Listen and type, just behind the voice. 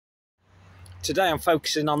Today I'm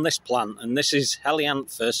focusing on this plant, and this is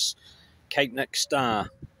helianthus Capenoch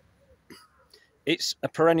star. It's a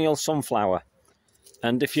perennial sunflower,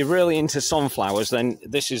 and if you're really into sunflowers, then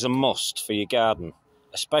this is a must for your garden,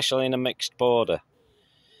 especially in a mixed border.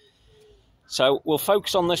 So we'll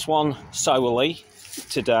focus on this one solely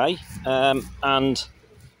today, and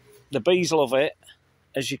the bees love it.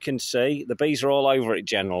 As you can see, the bees are all over it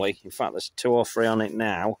generally. In fact, there's 2 or 3 on it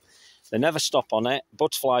now. They never stop on it.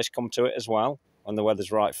 Butterflies come to it as well when the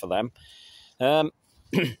weather's right for them.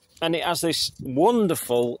 And it has this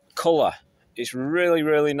wonderful colour. It's really,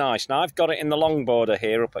 really nice. Now, I've got it in the long border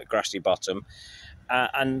here up at Grassy Bottom,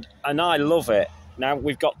 and I love it. Now,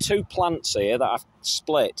 we've got 2 plants here that I've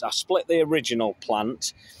split. I split the original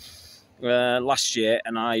plant last year,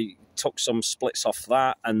 and I took some splits off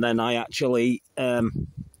that, and then I actually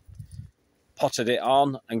potted it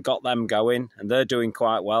on and got them going, and they're doing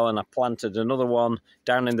quite well. And I planted another one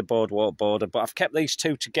down in the boardwalk border, but I've kept these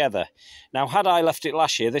 2 together. Now, had I left it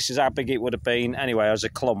last year, this is how big it would have been anyway as a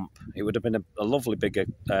clump. It would have been a lovely bigger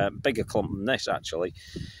clump than this, actually.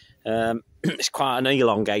 It's quite an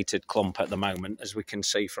elongated clump at the moment, as we can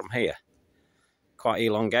see from here. Quite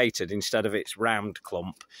elongated instead of its round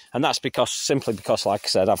clump, and that's simply because, like I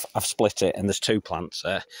said, I've split it, and there's 2 plants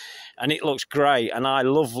there, and it looks great. And I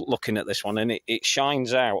love looking at this one, and it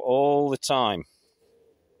shines out all the time.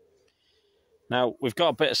 Now, we've got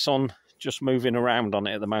a bit of sun just moving around on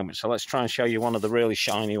it at the moment, so let's try and show you one of the really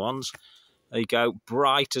shiny ones. There you go,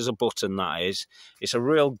 bright as a button, that is. It's a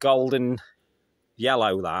real golden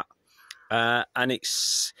yellow, that, and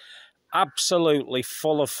it's absolutely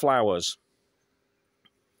full of flowers.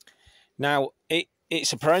 Now,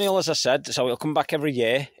 it's a perennial, as I said, so it'll come back every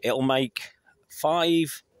year. It'll make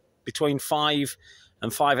between 5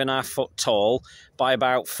 and 5.5 foot tall by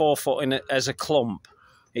about 4 foot in it as a clump.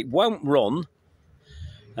 It won't run,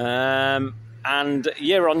 and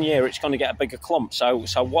year on year it's going to get a bigger clump. So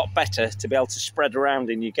what better to be able to spread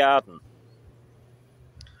around in your garden?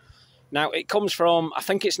 Now, it comes from, I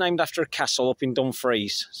think it's named after a castle up in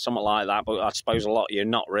Dumfries, something like that, but I suppose a lot of you are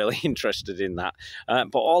not really interested in that.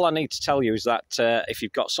 But all I need to tell you is that if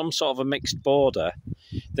you've got some sort of a mixed border,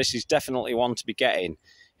 this is definitely one to be getting.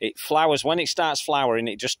 It flowers, when it starts flowering,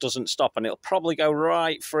 it just doesn't stop, and it'll probably go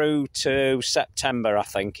right through to September, I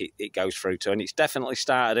think it goes through to, and it's definitely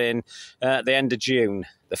started in the end of June,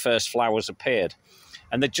 the first flowers appeared.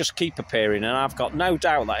 And they just keep appearing, and I've got no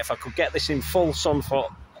doubt that if I could get this in full sun for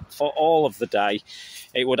all of the day,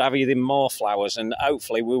 it would have even more flowers, and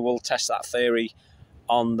hopefully we will test that theory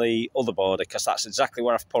on the other border, because that's exactly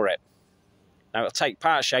where I've put it. Now, it'll take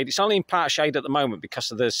part shade. It's only in part shade at the moment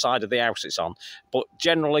because of the side of the house it's on, but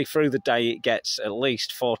generally through the day it gets at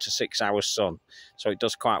least 4 to 6 hours sun, so it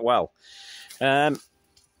does quite well.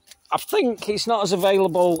 I think it's not as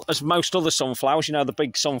available as most other sunflowers, you know, the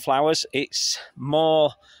big sunflowers. It's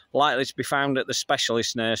more likely to be found at the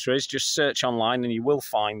specialist nurseries. Just search online and you will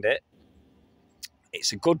find it.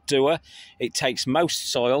 It's a good doer. It takes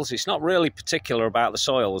most soils. It's not really particular about the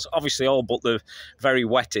soils, obviously all but the very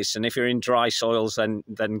wettest, and if you're in dry soils, then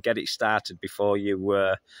get it started before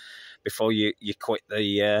you quit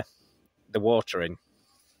the watering.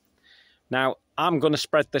 Now, I'm going to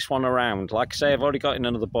spread this one around. Like I say, I've already got in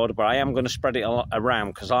another border, but I am going to spread it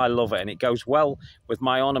around because I love it, and it goes well with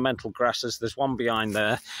my ornamental grasses. There's one behind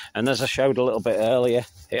there, and as I showed a little bit earlier,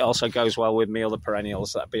 it also goes well with my other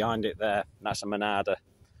perennials that are behind it there. And that's a monarda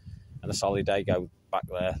and a solidago back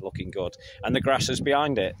there looking good. And the grasses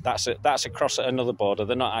behind it, that's across at another border.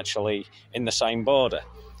 They're not actually in the same border.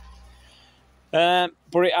 But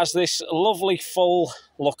it has this lovely full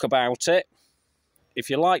look about it. If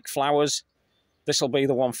you like flowers, this will be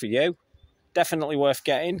the one for you. Definitely worth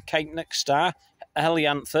getting. Capenoch star,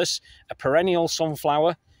 helianthus, a perennial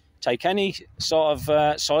sunflower. Take any sort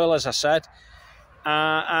of soil, as I said,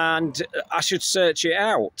 and I should search it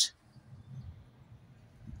out.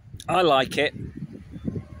 I like it.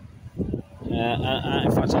 In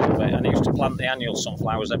fact, I love it. And I used to plant the annual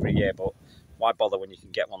sunflowers every year, but why bother when you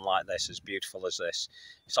can get one like this, as beautiful as this?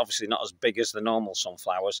 It's obviously not as big as the normal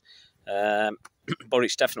sunflowers, but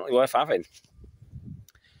it's definitely worth having.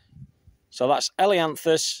 So that's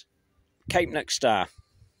helianthus Capenoch star.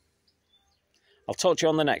 I'll talk to you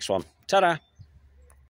on the next one. Ta-da!